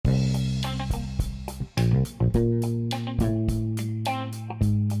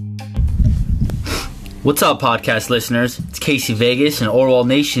What's up, podcast listeners? It's Casey Vegas and Orwell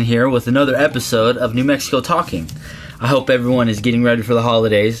Nation here with another episode of New Mexico Talking. I hope everyone is getting ready for the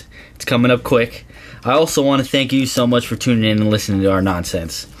holidays. It's coming up quick. I also want to thank you so much for tuning in and listening to our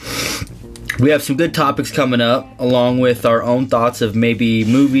nonsense. We have some good topics coming up, along with our own thoughts of maybe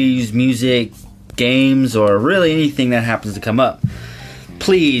movies, music, games, or really anything that happens to come up.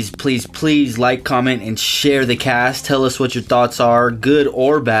 Please like, comment, and share the cast. Tell us what your thoughts are, good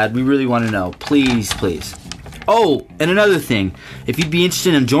or bad. We really want to know. Please. Oh, and another thing. If you'd be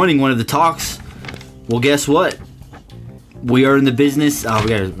interested in joining one of the talks, well, guess what? We are in the business. Oh,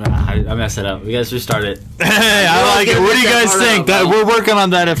 I messed it up. We gotta restart it. Hey, I like it. What do you guys think? We're working on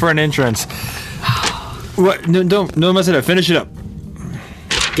that for an entrance. What? No, don't mess it up. Finish it up.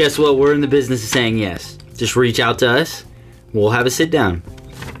 Guess what? We're in the business of saying yes. Just reach out to us. We'll have a sit down.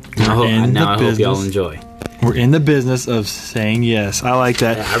 I hope y'all enjoy. We're in the business of saying yes. I like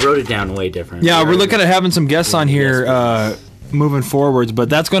that. Yeah, I wrote it down way different. Yeah, we're looking at having some guests on here moving forwards, but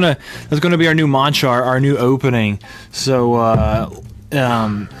that's gonna be our new mantra, our new opening. So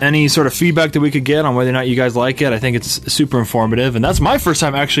any sort of feedback that we could get on whether or not you guys like it, I think it's super informative, and that's my first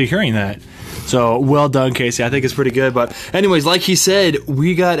time actually hearing that. So well done, Casey. I think it's pretty good. But anyways, like he said,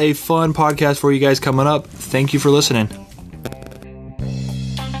 we got a fun podcast for you guys coming up. Thank you for listening.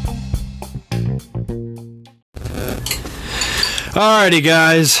 Alrighty,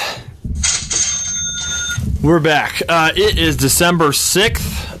 guys. We're back. It is December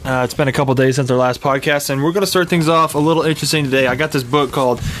 6th. It's been a couple days since our last podcast, and we're going to start things off a little interesting today. I got this book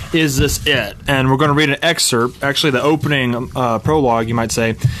called Is This It? And we're going to read an excerpt, actually the opening prologue, you might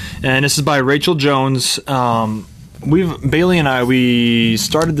say. And this is by Rachel Jones. Bailey and I, we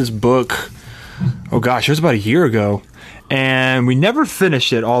started this book, it was about a year ago. And we never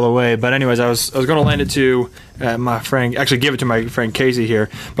finished it all the way. But anyways, I was going to lend it to my friend, actually give it to my friend Casey here.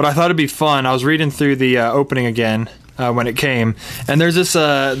 But I thought it'd be fun. I was reading through the opening again when it came. And there's this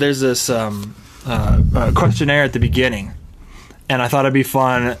questionnaire at the beginning. And I thought it'd be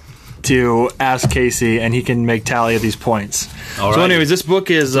fun to ask Casey, and he can make tally of these points. All right. So anyways, this book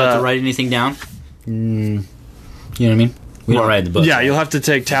is... Do you have to write anything down? You know what I mean? We don't write the book. Yeah, you'll have to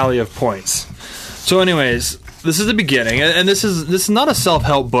take tally of points. So anyways... This is the beginning, and this is not a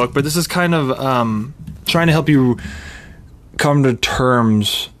self-help book, but this is kind of trying to help you come to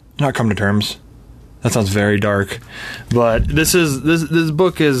terms. Not come to terms. That sounds very dark. But this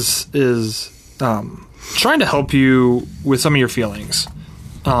book is trying to help you with some of your feelings,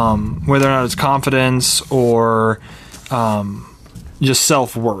 whether or not it's confidence or just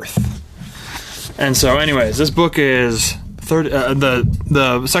self-worth. And so, anyways, this book is.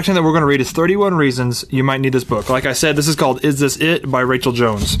 The section that we're going to read is 31 reasons you might need this book. Like I said, this is called Is This It? By Rachel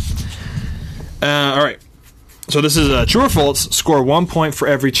Jones. All right. So this is true or false. Score 1 point for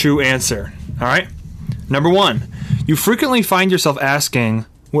every true answer. All right. Number 1. You frequently find yourself asking,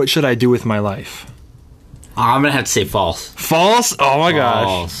 what should I do with my life? I'm going to have to say false. False? Oh my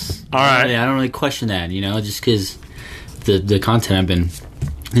gosh. All right. I don't really question that, just because the content I've been...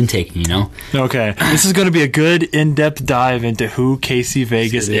 intaking, Okay. This is going to be a good in-depth dive into who Casey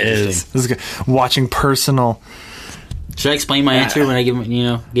Vegas is. This is good. Watching personal. Should I explain my answer when I give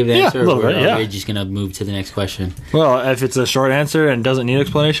the answer? A little bit, Or are you just going to move to the next question? Well, if it's a short answer and doesn't need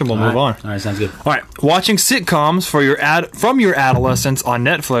explanation, we'll move on. All right, sounds good. All right. Watching sitcoms from your adolescence on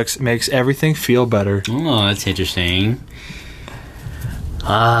Netflix makes everything feel better. Oh, that's interesting.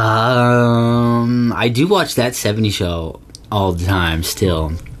 I do watch That 70s Show all the time,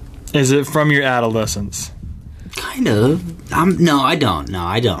 still. Is it from your adolescence? Kind of. No, I don't. No,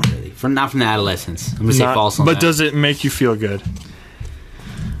 I don't really. Not from the adolescence. I'm going to say false on that. But does it make you feel good?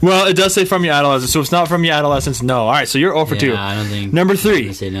 Well, it does say from your adolescence, so it's not from your adolescence, no. All right, so you're 0 for 2. I don't think... Number 3. I'm going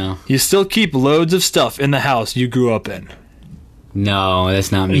to say no. You still keep loads of stuff in the house you grew up in. No,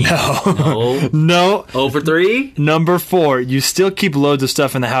 that's not me. No. 0 for 3? Number 4. You still keep loads of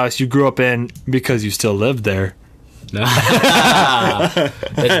stuff in the house you grew up in because you still live there.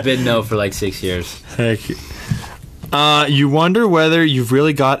 It's been no for like 6 years. Thank you. You wonder whether you've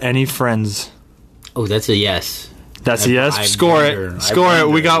really got any friends. Oh, that's a yes. That's a yes. Score it.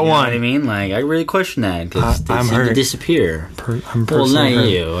 We got one. You know what I mean? Like, I really question that because they seem to disappear. I'm personally not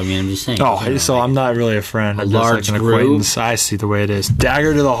you. I mean, I'm just saying. Oh, so I'm not really a friend. I'm large just like an acquaintance. I see the way it is.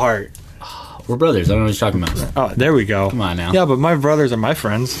 Dagger to the heart. We're brothers. I don't know what you're talking about. Oh, there we go. Come on now. Yeah, but my brothers are my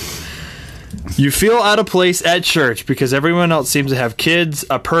friends. You feel out of place at church because everyone else seems to have kids,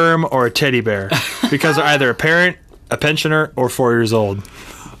 a perm, or a teddy bear because they're either a parent, a pensioner, or 4 years old.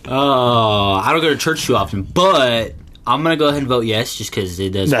 Oh, I don't go to church too often, but I'm gonna go ahead and vote yes, just because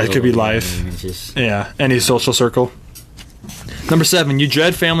it does. That feel could be like- life. It's just, Yeah, any social circle. Number 7, you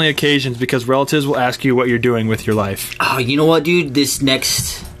dread family occasions because relatives will ask you what you're doing with your life. oh, you know what, dude? This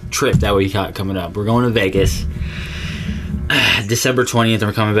next trip that we got coming up, we're going to Vegas. December 20th, and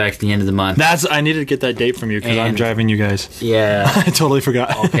we're coming back at the end of the month. I needed to get that date from you because I'm And- driving you guys. Yeah. I totally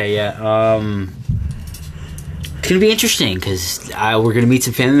forgot. Okay, yeah. It's gonna be interesting because we're gonna meet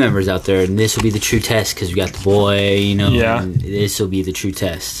some family members out there, and this will be the true test because we got the boy, you know. Yeah. And this will be the true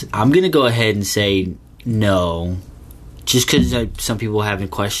test. I'm gonna go ahead and say no, just because some people haven't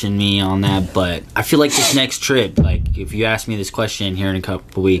questioned me on that. But I feel like this next trip, like if you ask me this question here in a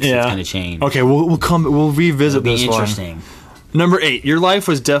couple of weeks, Yeah. it's gonna change. Okay, we'll revisit It'll be this one. interesting. Number 8, your life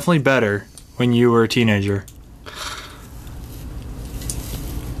was definitely better when you were a teenager.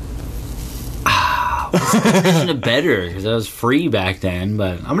 Isn't it better because I was free back then?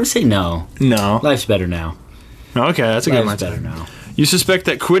 But I'm gonna say no. No. Life's better now. Okay, that's a good Life's mindset. better now. You suspect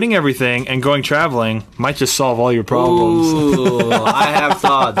that quitting everything and going traveling might just solve all your problems. Ooh, I have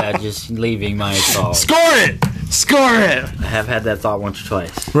thought that just leaving might solve. Score it! Score it! I have had that thought once or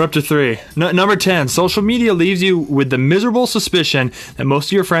twice. We're up to 3. Number 10, social media leaves you with the miserable suspicion that most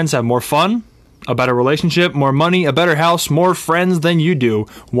of your friends have more fun, a better relationship, more money, a better house, more friends than you do.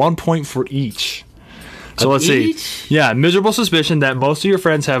 1 point for each. So Of let's each? see. Yeah, miserable suspicion that most of your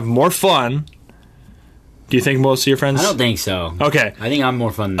friends have more fun. Do you think most of your friends? I don't think so. Okay. I think I'm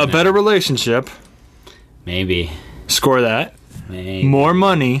more fun than A that. better relationship. Maybe. Score that. Maybe. More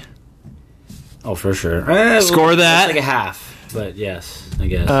money. Oh, for sure. Score that. It's like a half. But yes, I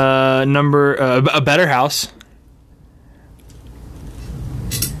guess. A better house.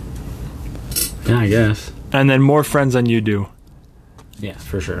 Yeah, I guess. And then more friends than you do. Yeah,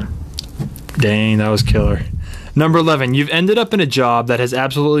 for sure. Dang, that was killer. Number 11, you've ended up in a job that has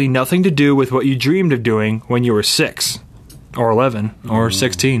absolutely nothing to do with what you dreamed of doing when you were 6, or 11, or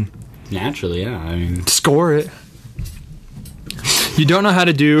 16. Naturally, yeah. I mean, Score it. You don't know how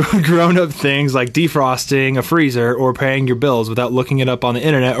to do grown-up things like defrosting a freezer or paying your bills without looking it up on the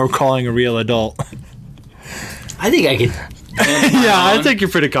internet or calling a real adult. I think I could. Yeah, I think you're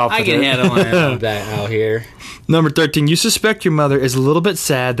pretty I confident. can handle my own back out here. Number 13, you suspect your mother is a little bit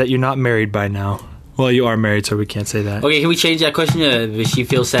sad that you're not married by now. Well, you are married, so we can't say that. Okay, can we change that question to does she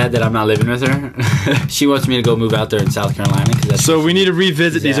feel sad that I'm not living with her? She wants me to go move out there in South Carolina. Cause that's So we need to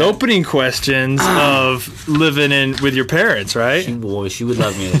revisit these Sad. opening questions of living in with your parents, right? she would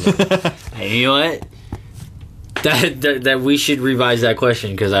love me. Hey, you know what? That we should revise that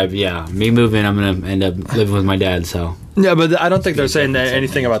question because me moving, I'm gonna end up living with my dad. So Yeah, but I don't think they're saying definitely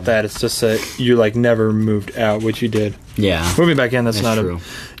anything something. about that. It's just that you never moved out, which you did. yeah, Moving back in, that's not true.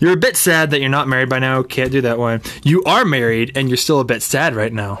 You're a bit sad that you're not married by now. Can't do that one. You are married, and you're still a bit sad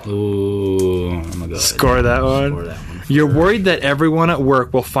right now. Ooh, I'm gonna go ahead. Score that one. Score that one. You're worried that everyone at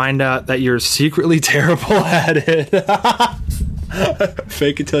work will find out that you're secretly terrible at it.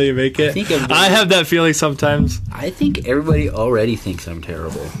 Fake it till you make it. I have that feeling sometimes. I think everybody already thinks I'm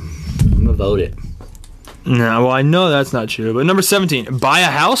terrible. I'm gonna vote it. No, well, I know that's not true. But number 17, buy a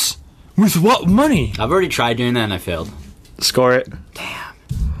house? With what money? I've already tried doing that and I failed. Score it. Damn.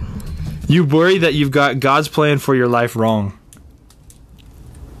 You worry that you've got God's plan for your life wrong.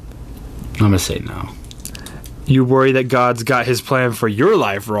 I'm gonna say no. You worry that God's got his plan for your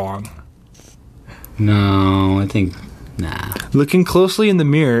life wrong. No, I think nah. Looking closely in the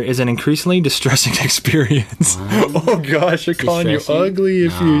mirror is an increasingly distressing experience. Oh gosh, you're calling you Distressing? ugly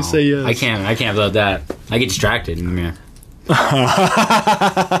if No. you say yes. I can't vote that. I get distracted in the mirror.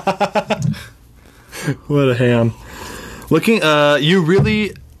 What a ham. You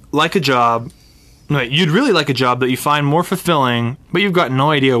really like a job. No, you'd really like a job that you find more fulfilling, but you've got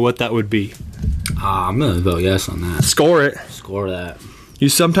no idea what that would be. I'm gonna vote yes on that. Score it. Score that. You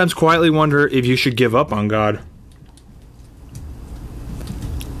sometimes quietly wonder if you should give up on God.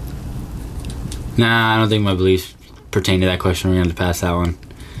 Nah, I don't think my beliefs pertain to that question. We're gonna have to pass that one.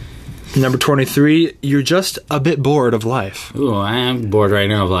 Number 23, you're just a bit bored of life. Ooh, I am bored right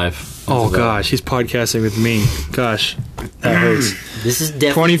now of life. Oh That's a vote. gosh, he's podcasting with me. Gosh, that hurts. This is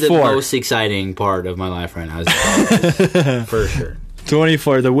definitely 24. the most exciting part of my life right now. Is for sure.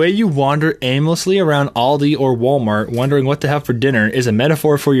 24, the way you wander aimlessly around Aldi or Walmart wondering what to have for dinner is a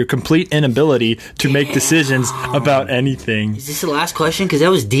metaphor for your complete inability to make decisions about anything. Is this the last question? Because that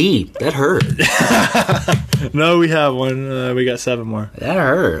was deep. That hurt. No, we have one. We got 7 more. That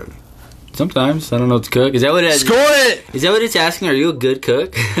hurt. Sometimes I don't know what to cook. Is that what it? Score it! Is that what it's asking? Are you a good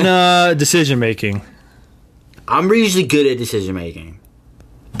cook? Decision making. I'm usually good at decision making,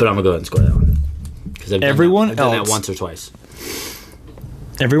 but I'm gonna go ahead and score that one because I've done Everyone that. I've done else- that once or twice.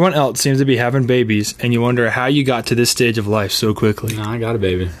 Everyone else seems to be having babies, and you wonder how you got to this stage of life so quickly. No, I got a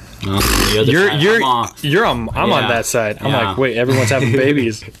baby. No, I'm on that side. I'm like, wait, everyone's having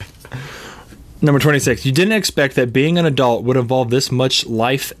babies. Number 26. You didn't expect that being an adult would involve this much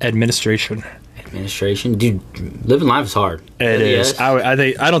life administration. Administration, dude. Living life is hard. It is.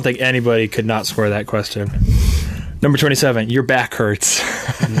 I don't think anybody could not score that question. Number 27. Your back hurts.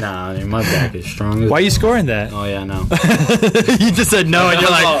 Nah, my back is strong. Why are you scoring that? Oh yeah, no. You just said no, and you're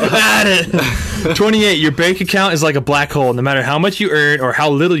like, at it. 28. Your bank account is like a black hole. No matter how much you earn or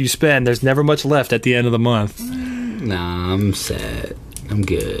how little you spend, there's never much left at the end of the month. Nah, I'm set. I'm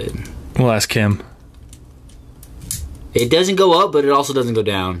good. We'll ask Kim. It doesn't go up, but it also doesn't go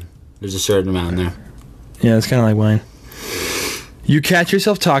down. There's a certain amount in there. Yeah, it's kind of like Wayne. You catch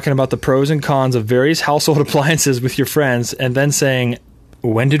yourself talking about the pros and cons of various household appliances with your friends and then saying,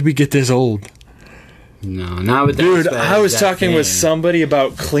 when did we get this old? No, not with that. Dude, I was talking with somebody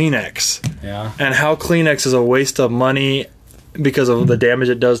about Kleenex. Yeah. And how Kleenex is a waste of money because of the damage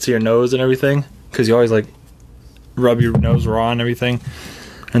it does to your nose and everything. Because you always, like, rub your nose raw and everything.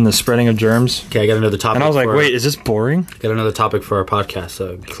 And the spreading of germs. Okay, I got another topic. And I was like, wait, is this boring? Got another topic for our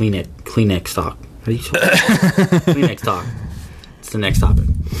podcast. Kleenex talk. How do you say Kleenex talk. It's the next topic.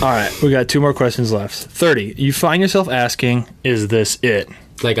 All right, we got 2 more questions left. 30. You find yourself asking, is this it?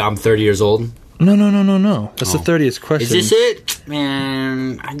 Like I'm 30 years old? No. That's the 30th question. Is this it?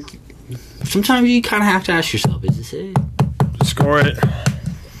 Man, sometimes you kind of have to ask yourself, is this it? Score it.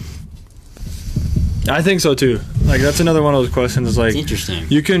 I think so too. Like that's another one of those questions. Like it's interesting.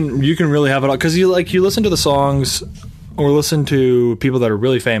 You can really have it all because you listen to the songs or listen to people that are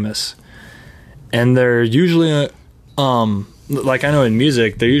really famous, and they're usually like I know in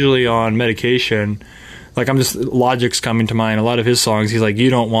music they're usually on medication. Like Logic's coming to mind. A lot of his songs, he's like, you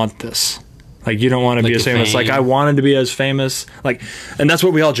don't want this. Like you don't want to be as famous. Like I wanted to be as famous. Like, and that's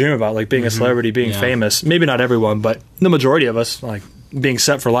what we all dream about. Like being a celebrity, being famous. Maybe not everyone, but the majority of us like. Being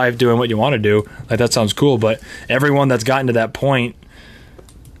set for life, doing what you want to do, like that sounds cool. But everyone that's gotten to that point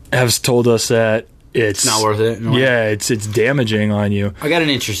has told us that it's not worth it. Yeah, it's damaging on you. I got an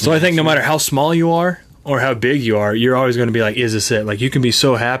interesting. So I think no matter how small you are or how big you are, you're always going to be like, "Is this it?" Like you can be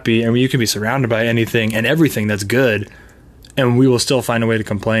so happy, and you can be surrounded by anything and everything that's good, and we will still find a way to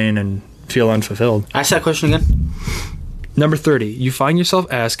complain and feel unfulfilled. Ask that question again. Number 30. You find yourself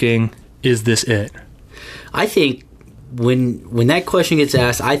asking, "Is this it?" I think. When that question gets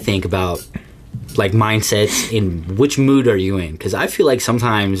asked, I think about like mindsets in which mood are you in? Because I feel like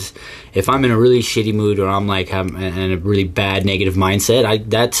sometimes if I'm in a really shitty mood or I'm like in a really bad negative mindset,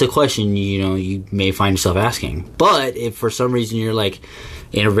 that's a question you may find yourself asking. But if for some reason you're like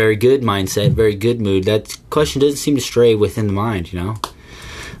in a very good mindset, very good mood, that question doesn't seem to stray within the mind.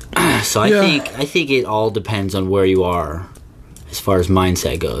 So I think it all depends on where you are. As far as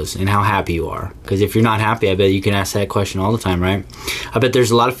mindset goes and how happy you are. Because if you're not happy, I bet you can ask that question all the time, right? I bet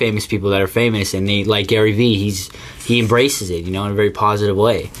there's a lot of famous people that are famous and they, like Gary Vee, he embraces it, in a very positive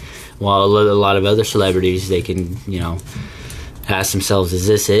way. While a lot of other celebrities, they can, ask themselves, is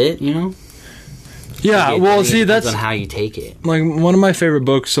this it, Yeah, that's on how you take it. Like one of my favorite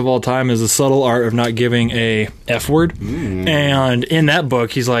books of all time is The Subtle Art of Not Giving a F Word. And in that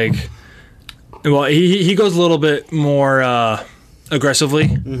book, he's like, well, he goes a little bit more aggressively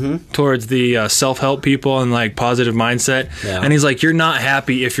towards the self-help people and like positive mindset. Yeah. And he's like, you're not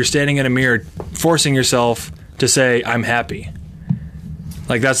happy if you're standing in a mirror forcing yourself to say, I'm happy.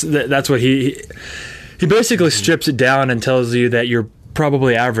 Like that's what he basically strips it down and tells you that you're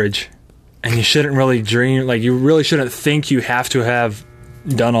probably average and you shouldn't really dream, like you really shouldn't think you have to have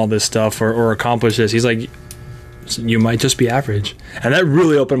done all this stuff or accomplished this. He's like, you might just be average. And that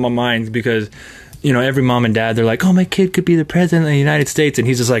really opened my mind because every mom and dad, they're like, oh, my kid could be the president of the United States. And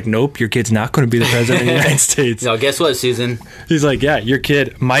he's just like, nope, your kid's not going to be the president of the United States. No, guess what, Susan? He's like, yeah, your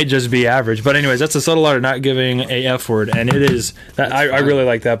kid might just be average. But anyways, that's The Subtle Art of Not Giving a F Word. And it is, I really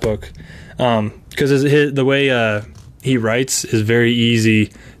like that book. Because the way he writes is very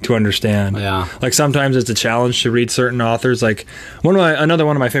easy to understand. Yeah. Like sometimes it's a challenge to read certain authors. Like another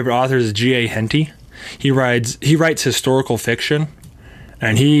one of my favorite authors is G.A. Henty. He writes historical fiction.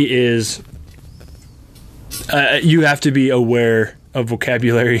 And he is... you have to be aware of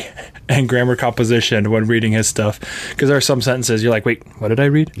vocabulary and grammar composition when reading his stuff because there are some sentences you're like, wait, what did I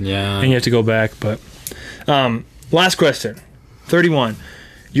read? Yeah. And you have to go back. But last question, 31.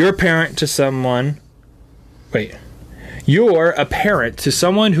 You're a parent to someone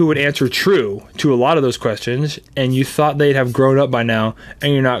who would answer true to a lot of those questions, and you thought they'd have grown up by now,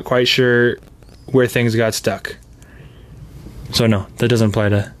 and you're not quite sure where things got stuck. So no, that doesn't apply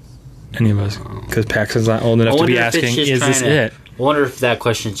to any of us because Paxton's not old enough to be asking, is this it? I wonder if that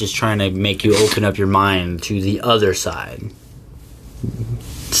question is just trying to make you open up your mind to the other side.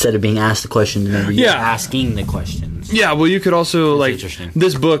 Instead of being asked the questions, remember you're asking the questions. Yeah, well, you could also, That's like, interesting.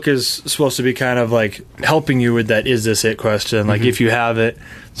 this book is supposed to be kind of, like, helping you with that is this it question. Like, if you have it,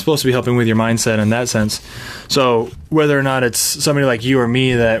 it's supposed to be helping with your mindset in that sense. So, whether or not it's somebody like you or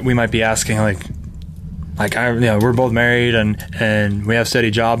me that we might be asking, like we're both married and we have steady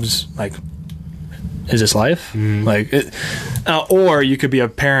jobs, like, is this life? Like, or you could be a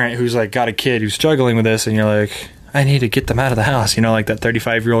parent who's, like, got a kid who's struggling with this, and you're like, I need to get them out of the house, like that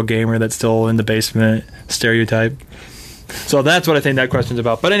 35-year-old gamer that's still in the basement stereotype. So that's what I think that question's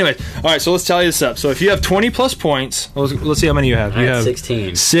about. But anyway, all right, so let's tally this up. So if you have 20 plus points, let's see how many you have. I have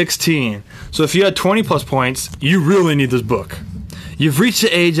 16. 16. So if you had 20 plus points, you really need this book. You've reached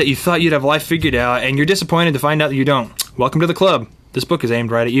the age that you thought you'd have life figured out, and you're disappointed to find out that you don't. Welcome to the club. This book is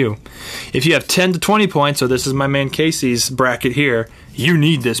aimed right at you. If you have 10 to 20 points, so this is my man Casey's bracket here, you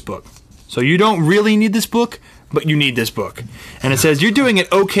need this book. So you don't really need this book, but you need this book. And it says you're doing an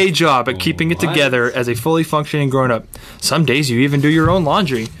okay job at keeping it together as a fully functioning grown-up. Some days you even do your own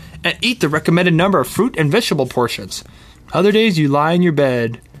laundry and eat the recommended number of fruit and vegetable portions. Other days you lie in your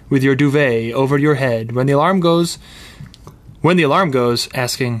bed with your duvet over your head when the alarm goes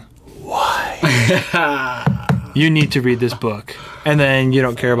asking, why? You need to read this book. And then you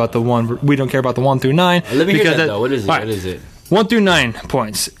don't care about we don't care about the 1 through 9. Let me hear that, though. What is it? Right, what is it? 1 through 9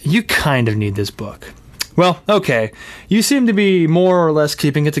 points. You kind of need this book. Well, okay. You seem to be more or less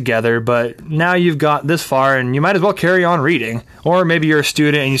keeping it together, but now you've got this far and you might as well carry on reading. Or maybe you're a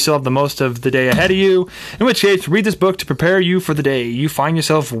student and you still have the most of the day ahead of you, in which case, read this book to prepare you for the day you find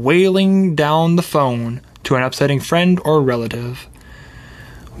yourself wailing down the phone to an upsetting friend or relative.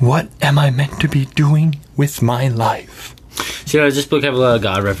 What am I meant to be doing with my life? See, does this book have a lot of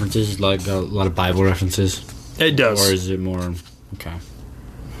God references, like a lot of Bible references? It does. Or is it more... Okay.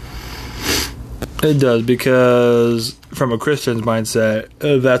 It does, because from a Christian's mindset,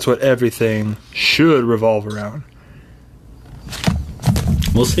 that's what everything should revolve around.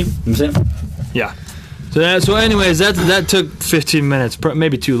 We'll see. Yeah. So anyways, that took 15 minutes,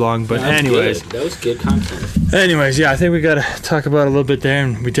 maybe too long, but anyways. That was good content. Anyways, yeah, I think we got to talk about it a little bit there,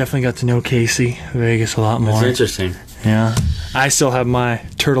 and we definitely got to know Casey Vegas a lot more. That's interesting. Yeah. I still have my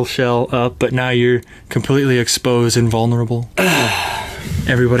turtle shell up, but now you're completely exposed and vulnerable.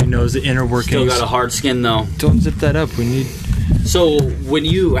 Everybody knows the inner workings. Still got a hard skin, though. Don't zip that up. We need... So,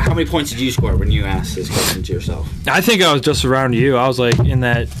 how many points did you score when you asked this question to yourself? I think I was just around you. I was like in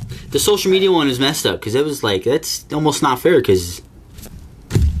that... The social media one is messed up, because it was like, that's almost not fair, because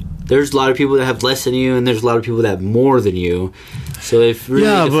there's a lot of people that have less than you, and there's a lot of people that have more than you. So if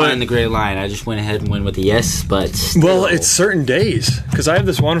really define the gray line, I just went ahead and went with the yes, but still. Well, it's certain days. Because I have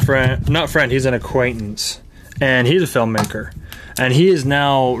this one friend, he's an acquaintance, and he's a filmmaker. And he is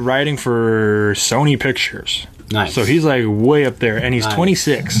now writing for Sony Pictures. Nice. So he's like way up there, and he's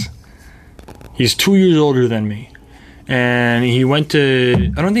 26. He's 2 years older than me. And he went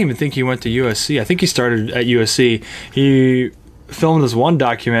to, I don't even think he went to USC. I think he started at USC. He filmed this one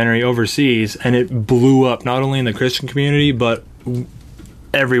documentary overseas, and it blew up, not only in the Christian community, but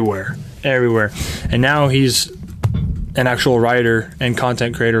everywhere. And now he's an actual writer and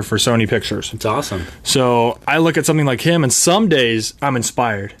content creator for Sony Pictures. It's awesome. So I look at something like him, and some days I'm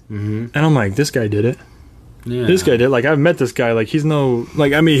inspired. Mm-hmm. And I'm like, this guy did it. Yeah. This guy did. Like, I've met this guy. Like, he's no...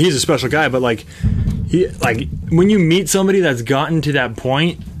 Like, I mean, he's a special guy, but, like, when you meet somebody that's gotten to that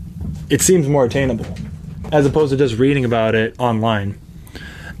point, it seems more attainable, as opposed to just reading about it online.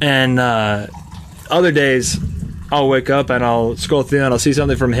 And other days, I'll wake up and I'll scroll through and I'll see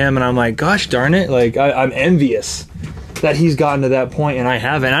something from him, and I'm like, gosh darn it, like, I'm envious that he's gotten to that point and I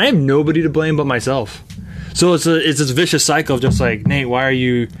haven't. I have nobody to blame but myself. So it's this vicious cycle of just like, Nate, why are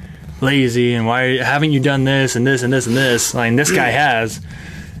you lazy, and why haven't you done this and this and this and this? Like, this guy has.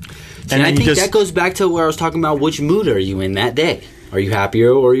 And I think that goes back to where I was talking about, which mood are you in that day? Are you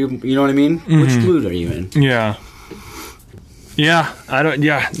happier, or you know what I mean? Mm-hmm. Which mood are you in? Yeah.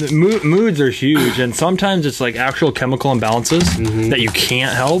 Moods are huge, and sometimes it's like actual chemical imbalances that you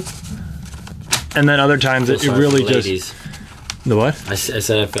can't help, and then other times it really just... Ladies. The what? I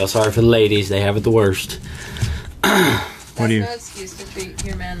said I feel sorry for the ladies. They have it the worst. That's no excuse to treat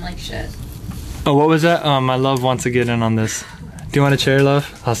your man like shit. Oh, what was that? My love wants to get in on this. Do you want a chair,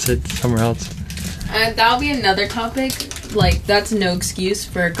 love? I'll sit somewhere else. That'll be another topic. Like, that's no excuse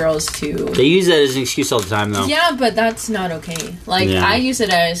for girls to... They use that as an excuse all the time, though. Yeah, but that's not okay. Like, I use it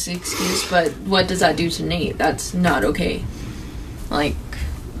as an excuse, but what does that do to Nate? That's not okay. Like,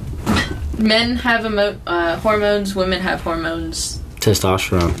 men have hormones, women have hormones.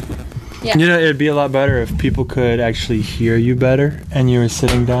 Testosterone. Yeah. You know, it'd be a lot better if people could actually hear you better and you were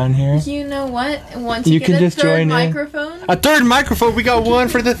sitting down here. You know what? Once You you, can get a just third join in. microphone, A third microphone, we got one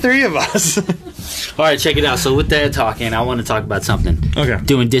for the three of us. All right, check it out. So with that talking, I want to talk about something. Okay.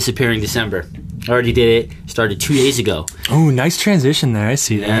 Doing Disappearing December. I already did it. Started 2 days ago. Oh, nice transition there. I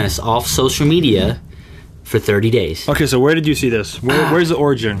see that. And it's off social media for 30 days. Okay, so where did you see this? Where's the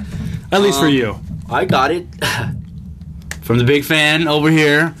origin? At least for you. I got it from the big fan over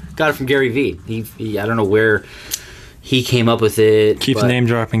here. Got it from Gary Vee. He I don't know where he came up with it. Keeps but name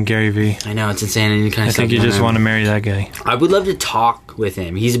dropping Gary Vee. I know, it's insane. I think you just want to marry that guy. I would love to talk with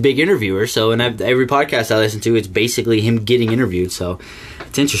him. He's a big interviewer, so every podcast I listen to, it's basically him getting interviewed, so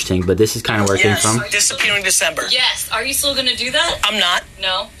it's interesting, but this is kind of where it came from. Disappearing December. Yes. Are you still going to do that? I'm not.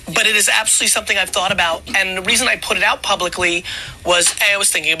 No. But it is absolutely something I've thought about. And the reason I put it out publicly was, A, I was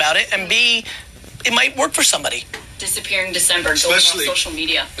thinking about it, and B, it might work for somebody. Disappearing December, going on social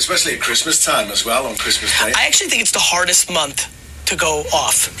media. Especially at Christmas time as well, on Christmas Day. I actually think it's the hardest month to go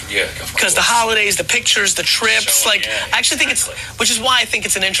off. Yeah, Because the holidays, the pictures, the trips, Showing, like, yeah, I actually think it's, which is why I think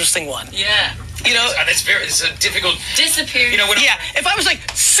it's an interesting one. Yeah. You know? And it's a difficult... Disappearing. You know, when Yeah, if I was like,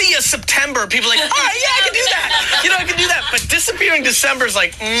 see ya September, people are like, all right, yeah, I can do that. You know, I can do that. But Disappearing December is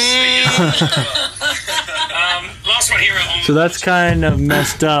like, last one here. So that's kind of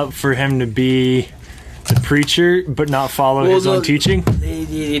messed up for him to be a preacher, but not follow his own teaching.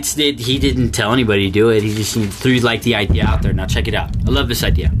 He didn't tell anybody to do it. He just threw like the idea out there. Now check it out. I love this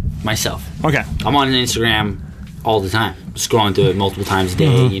idea myself. Okay. I'm on Instagram all the time, scrolling through it multiple times a day.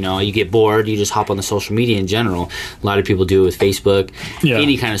 Mm-hmm. You know, you get bored, you just hop on the social media in general. A lot of people do it with Facebook,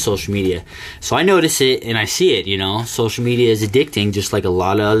 any kind of social media. So I notice it and I see it, you know. Social media is addicting, just like a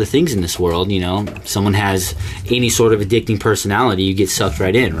lot of other things in this world, you know. Someone has any sort of addicting personality, you get sucked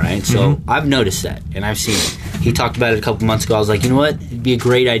right in, right? So I've noticed that and I've seen it. He talked about it a couple months ago. I was like, you know what? It'd be a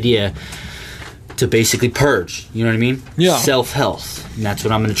great idea to basically purge, you know what I mean? Yeah. Self-health. And that's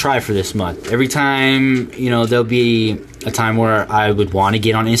what I'm going to try for this month. Every time, you know, there'll be a time where I would want to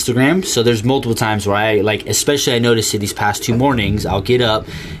get on Instagram. So there's multiple times where I, like, especially I noticed it these past 2 mornings, I'll get up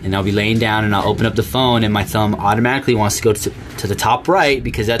and I'll be laying down and I'll open up the phone and my thumb automatically wants to go to the top right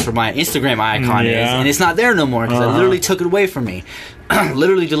because that's where my Instagram icon is. And it's not there no more because I literally took it away from me.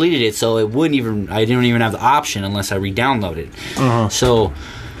 Literally deleted it so it wouldn't even, I didn't even have the option unless I re-download it. So...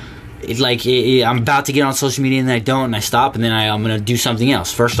 I'm about to get on social media and then I don't and I stop and then I'm going to do something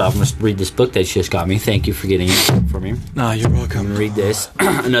else. First off, I'm going to read this book that you just got me. Thank you for getting it for me. No, you're welcome. I'm going to read this.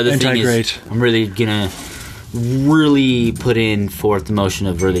 Another thing is Anti-great. I'm really going to really put in forth the motion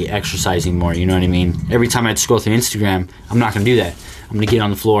of really exercising more. You know what I mean? Every time I scroll through Instagram, I'm not going to do that. I'm going to get on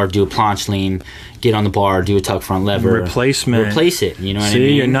the floor, do a planche lean, get on the bar, do a tuck front lever. Replacement. Replace it. You know what I See,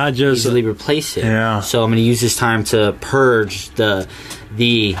 mean? you're not just... Easily replace it. Yeah. So I'm going to use this time to purge the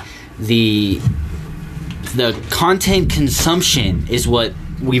content consumption is what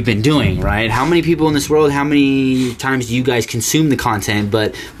we've been doing, right? How many people in this world, how many times do you guys consume the content,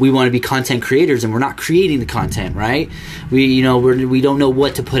 but we want to be content creators and we're not creating the content, right? We don't know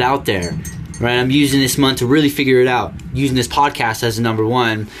what to put out there, right? I'm using this month to really figure it out, using this podcast as a number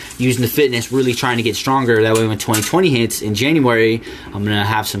one, using the fitness, really trying to get stronger. That way when 2020 hits in January, I'm going to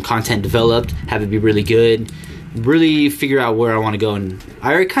have some content developed, have it be really good, really figure out where I want to go. And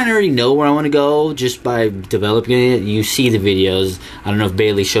I kind of already know where I want to go just by developing it. You see the videos. I don't know if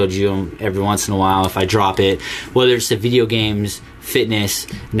Bailey showed you every once in a while if I drop it, whether it's the video games, fitness,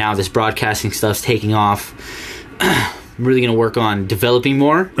 now this broadcasting stuff's taking off. I'm really going to work on developing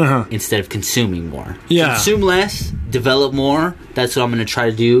more instead of consuming more. Yeah. Consume less, develop more. That's what I'm going to try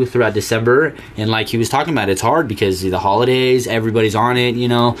to do throughout December. And like he was talking about, it's hard because the holidays, everybody's on it, you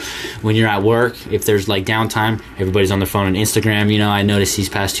know. When you're at work, if there's like downtime, everybody's on their phone and Instagram, you know. I noticed these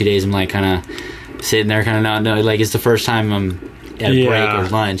past 2 days I'm like kind of sitting there kind of not knowing, like it's the first time I'm at a break or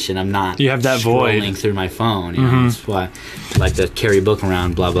lunch and I'm not you have that scrolling void through my phone. You know? That's why I like to carry a book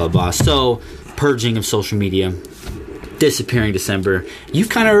around, blah, blah, blah. So, purging of social media. Disappearing December. You've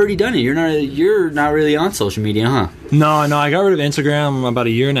kind of already done it. You're not really on social media, huh? No, I got rid of Instagram about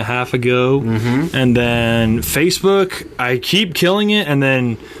 1.5 years ago. And then Facebook, I keep killing it and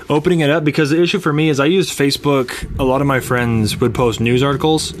then opening it up because the issue for me is I use Facebook. A lot of my friends would post news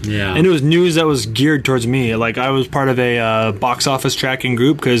articles. Yeah. And it was news that was geared towards me. Like I was part of a box office tracking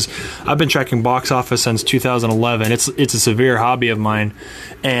group because I've been tracking box office since 2011. It's a severe hobby of mine.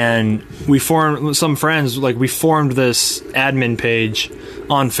 And we formed this admin page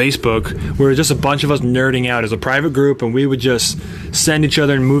on Facebook where just a bunch of us nerding out as a private group group, and we would just send each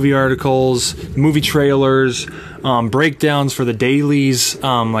other movie articles, movie trailers, breakdowns for the dailies,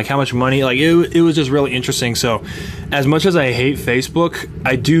 like how much money. Like it was just really interesting. So, as much as I hate Facebook,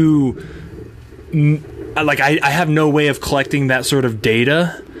 I do. I have no way of collecting that sort of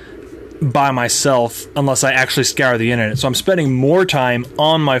data by myself unless I actually scour the internet. So I'm spending more time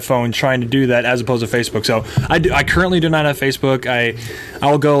on my phone trying to do that as opposed to Facebook. So I currently do not have Facebook. I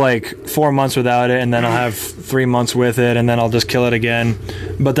will go like 4 months without it, and then I'll have 3 months with it, and then I'll just kill it again.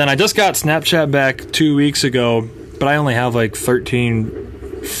 But then I just got Snapchat back 2 weeks ago, but I only have like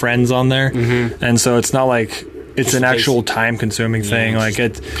 13 friends on there. And so it's not like it's an actual time-consuming thing. Like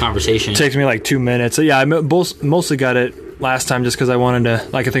it conversation takes me like 2 minutes. So yeah, I mostly got it last time just because I wanted to,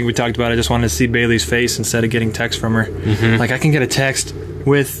 like I think we talked about, I just wanted to see Bailey's face instead of getting text from her. Like I can get a text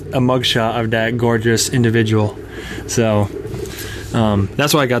with a mugshot of that gorgeous individual. So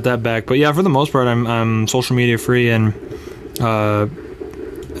that's why I got that back. But yeah, for the most part, I'm social media free. And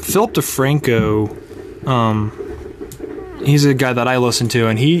Philip DeFranco, he's a guy that I listen to,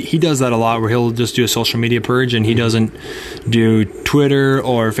 and he does that a lot where he'll just do a social media purge, and he doesn't do Twitter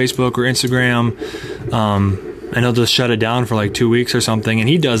or Facebook or Instagram, and he'll just shut it down for like 2 weeks or something. And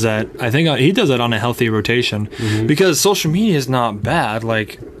he does that, I think he does that on a healthy rotation, because social media is not bad,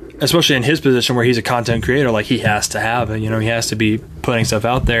 like especially in his position where he's a content creator. Like he has to have it, he has to be putting stuff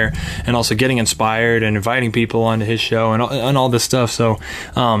out there and also getting inspired and inviting people onto his show and all this stuff. So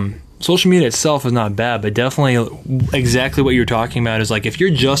social media itself is not bad, but definitely exactly what you're talking about is like, if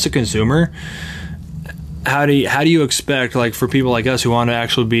you're just a consumer, how do you expect, like, for people like us who want to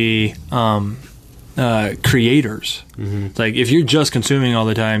actually be creators? Like if you're just consuming all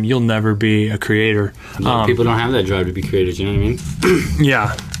the time, you'll never be a creator. People don't have that drive to be creators, you know what I mean?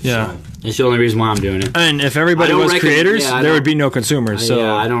 Yeah. So, it's the only reason why I'm doing it. And if everybody was creators, there would be no consumers.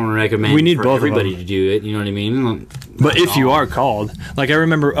 So I don't recommend we need for both everybody to do it, you know what I mean? But if you are called, like I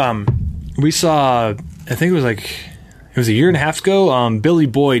remember we saw, I think it was a year and a half ago, Billy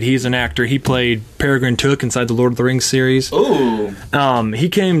Boyd, he's an actor, he played Peregrine Took inside the Lord of the Rings series. Ooh. He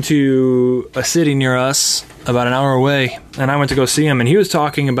came to a city near us about an hour away, and I went to go see him, and he was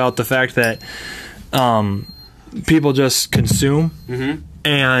talking about the fact that people just consume,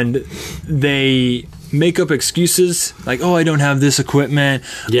 and they make up excuses like, oh, I don't have this equipment,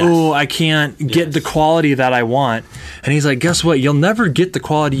 oh, I can't get the quality that I want. And he's like, guess what, you'll never get the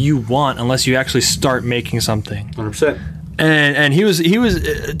quality you want unless you actually start making something. 100%. And he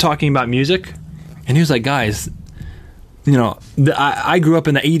was talking about music, and he was like, guys, I grew up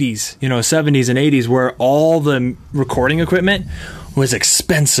in the 80s, 70s and 80s, where all the recording equipment was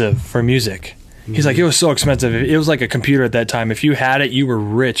expensive for music. He's like, it was so expensive. It was like a computer at that time. If you had it, you were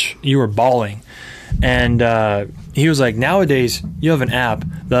rich. You were balling. And he was like, nowadays, you have an app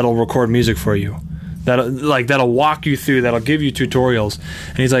that'll record music for you. That'll walk you through, that'll give you tutorials.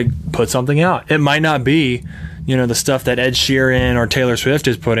 And he's like, put something out. It might not be, the stuff that Ed Sheeran or Taylor Swift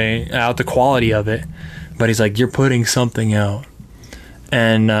is putting out, the quality of it. But he's like, you're putting something out.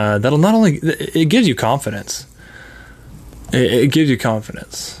 And that'll not only, it gives you confidence. It gives you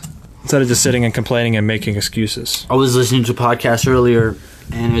confidence. Instead of just sitting and complaining and making excuses. I was listening to a podcast earlier,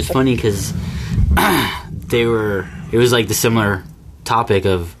 and it was funny because it was like the similar topic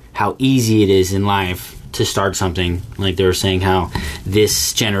of how easy it is in life to start something. Like they were saying how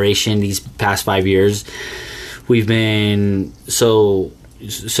this generation, these past 5 years, we've been so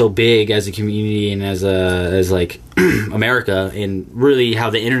big as a community and as like America, and really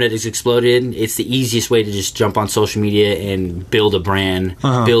how the internet has exploded. It's the easiest way to just jump on social media and build a brand,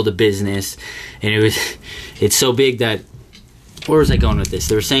 build a business. And it's so big that, where was I going with this?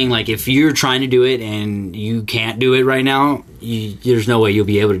 They were saying, like, if you're trying to do it and you can't do it right now, there's no way you'll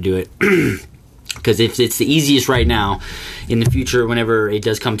be able to do it. Because if it's the easiest right now, in the future, whenever it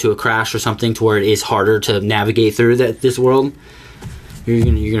does come to a crash or something to where it is harder to navigate through this world, you're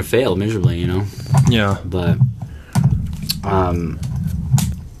gonna fail miserably, Yeah. But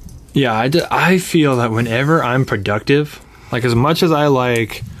yeah, I feel that whenever I'm productive, like as much as I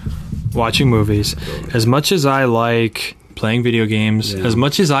like watching movies, as much as I like playing video games, as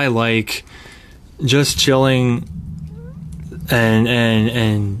much as I like just chilling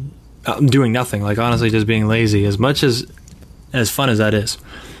and doing nothing, like honestly just being lazy, as much as fun as that is,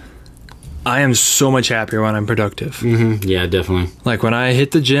 I am so much happier when I'm productive. Yeah, definitely. Like when I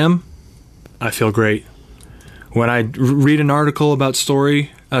hit the gym, I feel great. When I read an article about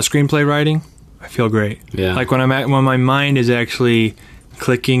screenplay writing, I feel great. Yeah. Like when my mind is actually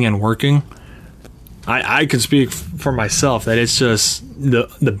clicking and working, I can speak for myself that it's just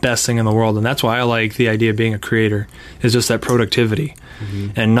the best thing in the world. And that's why I like the idea of being a creator, is just that productivity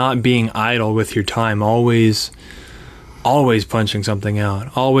and not being idle with your time. Always always punching something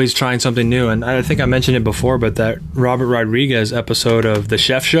out, always trying something new. And I think I mentioned it before, but that Robert Rodriguez episode of The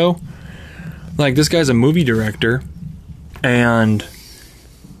Chef Show, like, this guy's a movie director, and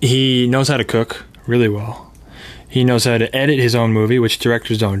he knows how to cook really well. He knows how to edit his own movie, which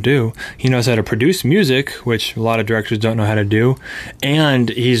directors don't do. He knows how to produce music, which a lot of directors don't know how to do. And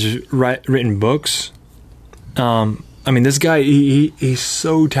he's written books. I mean, this guy, he's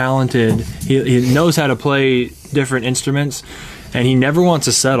so talented. He knows how to play different instruments, and he never wants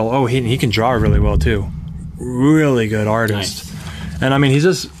to settle. Oh, he can draw really well, too. Really good artist. Nice. And, I mean,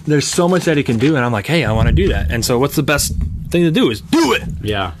 there's so much that he can do, and I'm like, hey, I want to do that. And so what's the best thing to do is do it.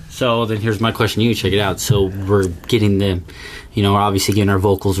 Yeah. So then here's my question to you. Check it out. So we're getting we're obviously getting our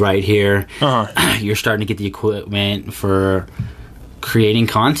vocals right here. Uh-huh. You're starting to get the equipment for creating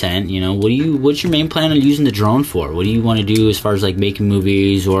content. What's your main plan on using the drone for? What do you want to do as far as like making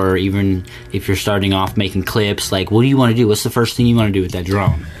movies, or even if you're starting off making clips? Like, what do you want to do? What's the first thing you want to do with that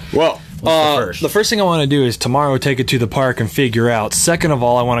drone? Well, the first thing I want to do is tomorrow take it to the park and figure out. Second of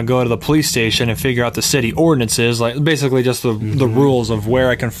all, I want to go to the police station and figure out the city ordinances, like basically just the rules of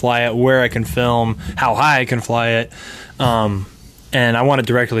where I can fly it, where I can film, how high I can fly it. And I want it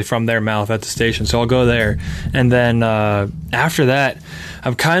directly from their mouth at the station, so I'll go there. And then after that,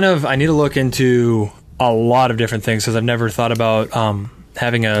 I need to look into a lot of different things, because I've never thought about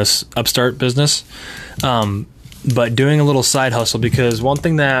having a upstart business, but doing a little side hustle. Because one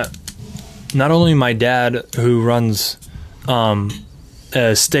thing that not only my dad, who runs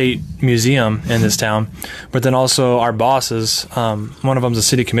a state museum in this town, but then also our bosses, one of them's a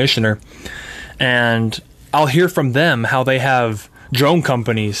city commissioner, and I'll hear from them how they have drone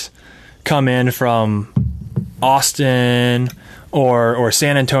companies come in from Austin or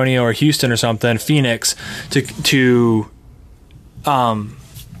San Antonio or Houston or something, Phoenix, to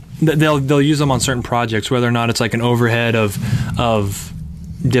they'll use them on certain projects, whether or not it's like an overhead of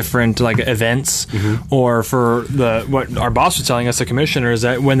different like events, or for what our boss was telling us, the commissioner, is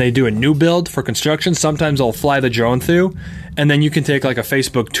that when they do a new build for construction, sometimes they'll fly the drone through, and then you can take like a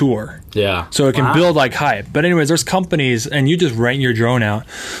Facebook tour. Yeah. So it can build like hype. But anyways, there's companies, and you just rent your drone out.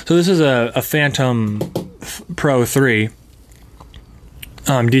 So this is a Phantom Pro 3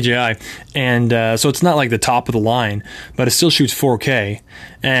 DJI, and so it's not like the top of the line, but it still shoots 4K.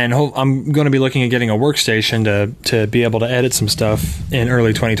 And I'm going to be looking at getting a workstation to be able to edit some stuff in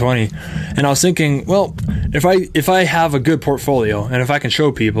early 2020. And I was thinking, well, if I have a good portfolio and if I can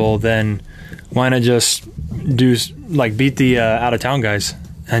show people, then why not just beat the out of town guys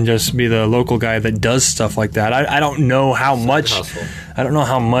and just be the local guy that does stuff like that. I don't know how much. I don't know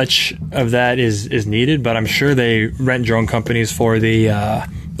how much of that is needed, but I'm sure they rent drone companies for the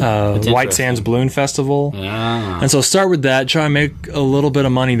White Sands Balloon Festival. Yeah. And so start with that. Try and make a little bit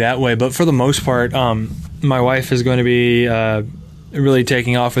of money that way. But for the most part, my wife is going to be really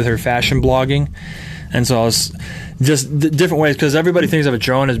taking off with her fashion blogging, and so I was just different ways, because everybody thinks of a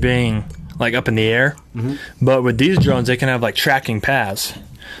drone as being like up in the air, but with these drones they can have like tracking paths.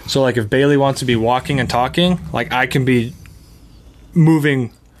 So like if Bailey wants to be walking and talking, like I can be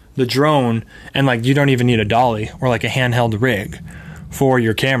moving the drone, and like you don't even need a dolly or like a handheld rig for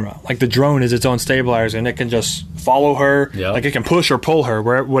your camera. Like the drone is its own stabilizer, and it can just follow her. Yep. Like it can push or pull her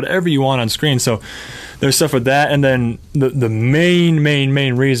whatever you want on screen. So there's stuff with that. And then the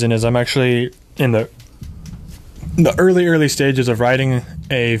main reason is I'm actually in the early stages of writing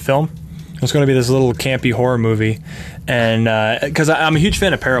a film. It's going to be this little campy horror movie, and because I'm a huge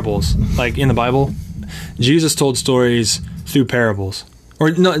fan of parables. Like in the Bible, Jesus told stories through parables. Or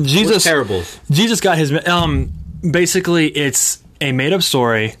no, Jesus. What's parables? Jesus got his. Basically, it's a made-up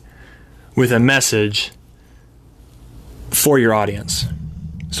story with a message for your audience.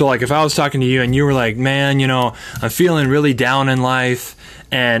 So, like, if I was talking to you and you were like, "Man, I'm feeling really down in life,"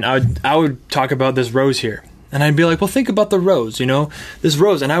 and I would talk about this rose here. And I'd be like, well, think about the rose, this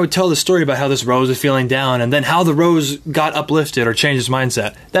rose. And I would tell the story about how this rose is feeling down, and then how the rose got uplifted or changed its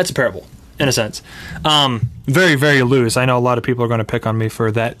mindset. That's a parable, in a sense. Very, very loose. I know a lot of people are going to pick on me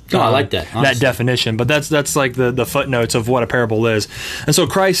for that. I like that. Honestly. That definition. But that's like the footnotes of what a parable is. And so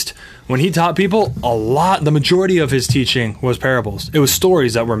Christ, when he taught people, the majority of his teaching was parables. It was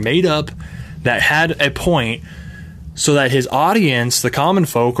stories that were made up, that had a point, so that his audience, the common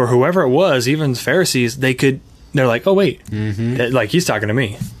folk or whoever it was, even Pharisees, they're like, oh wait, like he's talking to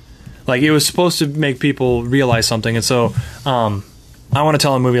me. Like it was supposed to make people realize something. And so I want to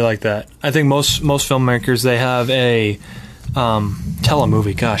tell a movie like that. I think most filmmakers, they have a tell a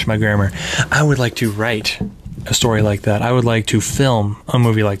movie. Gosh, my grammar. I would like to write a story like that. I would like to film a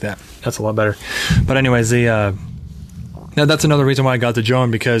movie like that. That's a lot better. But anyways, that's another reason why I got the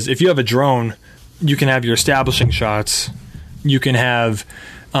drone, because if you have a drone, you can have your establishing shots You can have,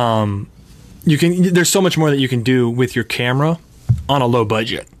 there's so much more that you can do with your camera on a low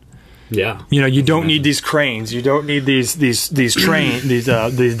budget. Yeah. You know, you don't need these cranes. You don't need these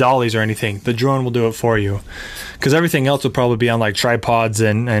dollies or anything. The drone will do it for you. Because everything else will probably be on like tripods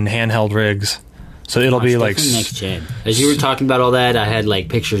and handheld rigs. So it'll be like next gen. As you were talking about all that, I had like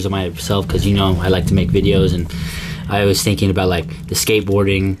pictures of myself because I like to make videos, and I was thinking about like the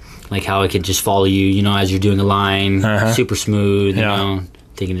skateboarding, like how I could just follow you, as you're doing a line, super smooth,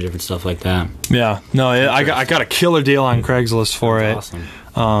 thinking of different stuff like that. Yeah, no, I got a killer deal on Craigslist for That's it.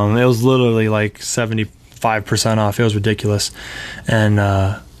 Awesome. It was literally like 75% off. It was ridiculous, and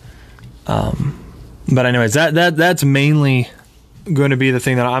but anyways, that's mainly going to be the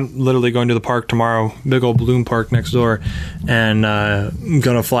thing that I'm literally going to the park tomorrow, big old balloon park next door, and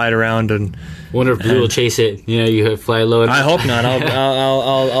gonna fly it around and. Wonder if Blue will chase it. You fly low. I hope not.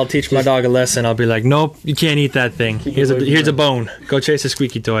 I'll teach my dog a lesson. I'll be like, nope, you can't eat that thing. Here's a bone. Go chase a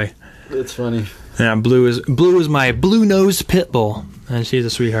squeaky toy. That's funny. Yeah, Blue is my blue-nosed pit bull, and she's a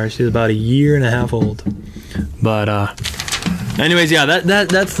sweetheart. She's about 1.5 years old. But anyways, yeah,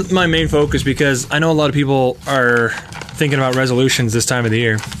 that's my main focus, because I know a lot of people are thinking about resolutions this time of the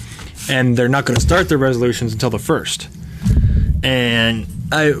year, and they're not going to start their resolutions until the 1st. And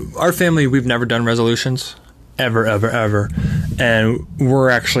our family, we've never done resolutions, ever, and we're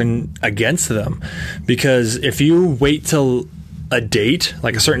actually against them, because if you wait till a date,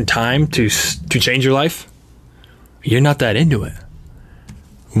 like a certain time, to change your life, you're not that into it.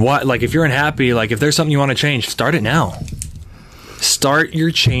 What, like, if you're unhappy, like, if there's something you want to change, start it now. Start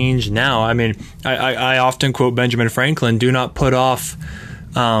your change now. I mean, I often quote Benjamin Franklin: "Do not put off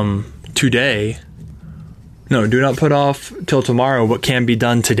today." No, do not put off till tomorrow what can be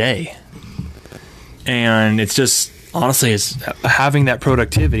done today. And it's just, honestly, it's having that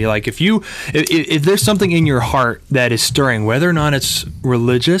productivity. Like, if there's something in your heart that is stirring, whether or not it's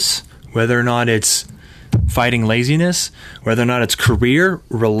religious, whether or not it's fighting laziness, whether or not it's career,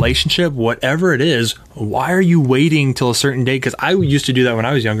 relationship, whatever it is, why are you waiting till a certain date? Because I used to do that when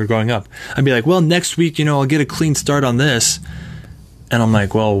I was younger, growing up. I'd be like, well, next week, I'll get a clean start on this. And I'm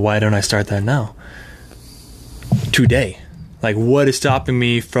like, well, why don't I start that now? Today. Like, what is stopping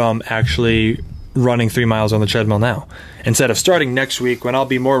me from actually running 3 miles on the treadmill now, instead of starting next week when I'll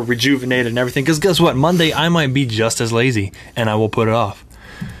be more rejuvenated and everything? Because guess what? Monday I might be just as lazy, and I will put it off.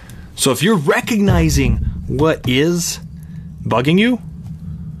 So if you're recognizing what is bugging you,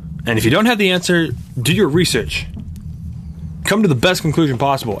 and if you don't have the answer, do your research. Come to the best conclusion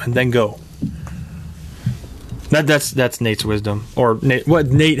possible, and then go. That's Nate's wisdom, or what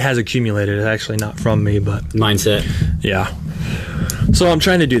Nate has accumulated. It's actually not from me, but mindset. Yeah. So I'm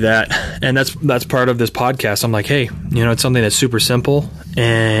trying to do that, and that's part of this podcast. I'm like, hey, it's something that's super simple,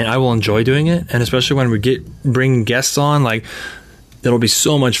 and I will enjoy doing it. And especially when we bring guests on, like, it'll be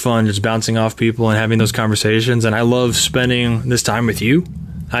so much fun just bouncing off people and having those conversations. And I love spending this time with you.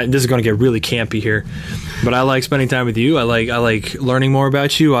 This is going to get really campy here, but I like spending time with you. I like learning more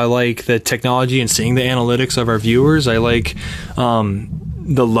about you. I like the technology and seeing the analytics of our viewers. I like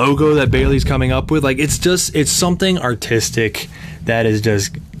the logo that Bailey's coming up with. Like, it's something artistic that is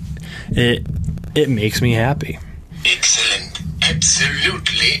just, it makes me happy. Excellent.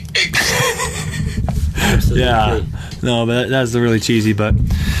 Absolutely excellent. Absolutely. Yeah. No, but that's really cheesy, but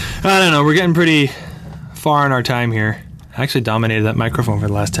I don't know. We're getting pretty far in our time here. I actually dominated that microphone for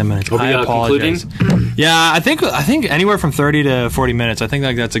the last 10 minutes. I apologize. Yeah, I think anywhere from 30 to 40 minutes. I think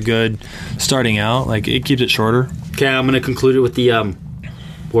like that's a good starting out. Like, it keeps it shorter. Okay, I'm going to conclude it with the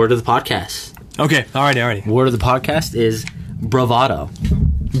word of the podcast. Okay, alrighty. Word of the podcast is bravado.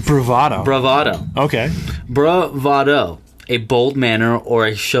 Bravado. Okay. Bravado, a bold manner or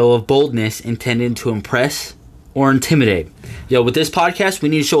a show of boldness intended to impress or intimidate. Yo, with this podcast, we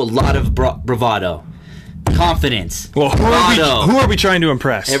need to show a lot of bravado. Confidence. Well, who are we trying to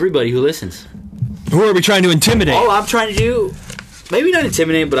impress? Everybody who listens. Who are we trying to intimidate? Oh, I'm trying to do, maybe not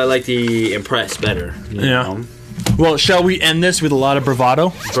intimidate, but I like the impress better. You know? Well, shall we end this with a lot of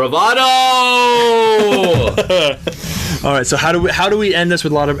bravado? Bravado! All right, so how do we end this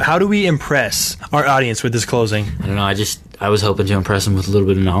with how do we impress our audience with this closing? I don't know, I was hoping to impress them with a little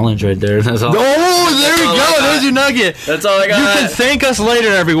bit of knowledge right there. That's all. Oh, there we go. There's your nugget. That's all I got. You can thank us later,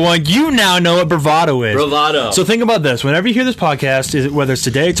 everyone. You now know what bravado is. Bravado. So think about this. Whenever you hear this podcast, whether it's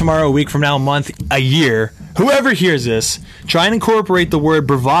today, tomorrow, a week from now, a month, a year, whoever hears this, try and incorporate the word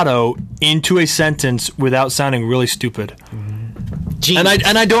bravado into a sentence without sounding really stupid. And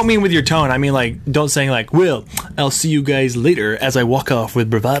I don't mean with your tone. I mean, like, don't say like, "Well, I'll see you guys later," as I walk off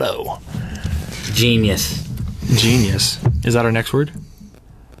with bravado. Genius. Is that our next word?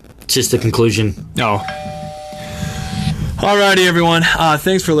 Just a conclusion. Oh. Alrighty, everyone.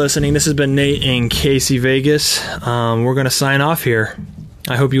 Thanks for listening. This has been Nate and Casey Vegas. We're going to sign off here.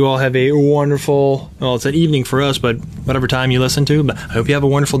 I hope you all have a wonderful, well, it's an evening for us, but whatever time you listen to, but I hope you have a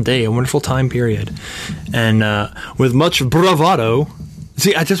wonderful day, a wonderful time period. And with much bravado,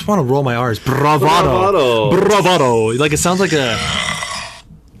 see, I just want to roll my R's. Bravado. Like, it sounds like a...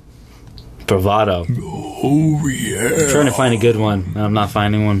 Bravado. Oh, yeah. I'm trying to find a good one, and I'm not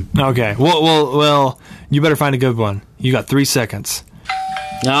finding one. Okay. Well, you better find a good one. You got 3 seconds.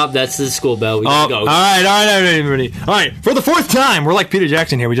 Nope, that's the school bell. We gotta go. All right, everybody. All right, for the 4th time, we're like Peter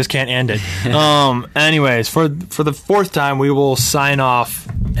Jackson here. We just can't end it. Anyways, for the 4th time, we will sign off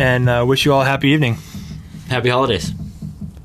and wish you all a happy evening. Happy holidays.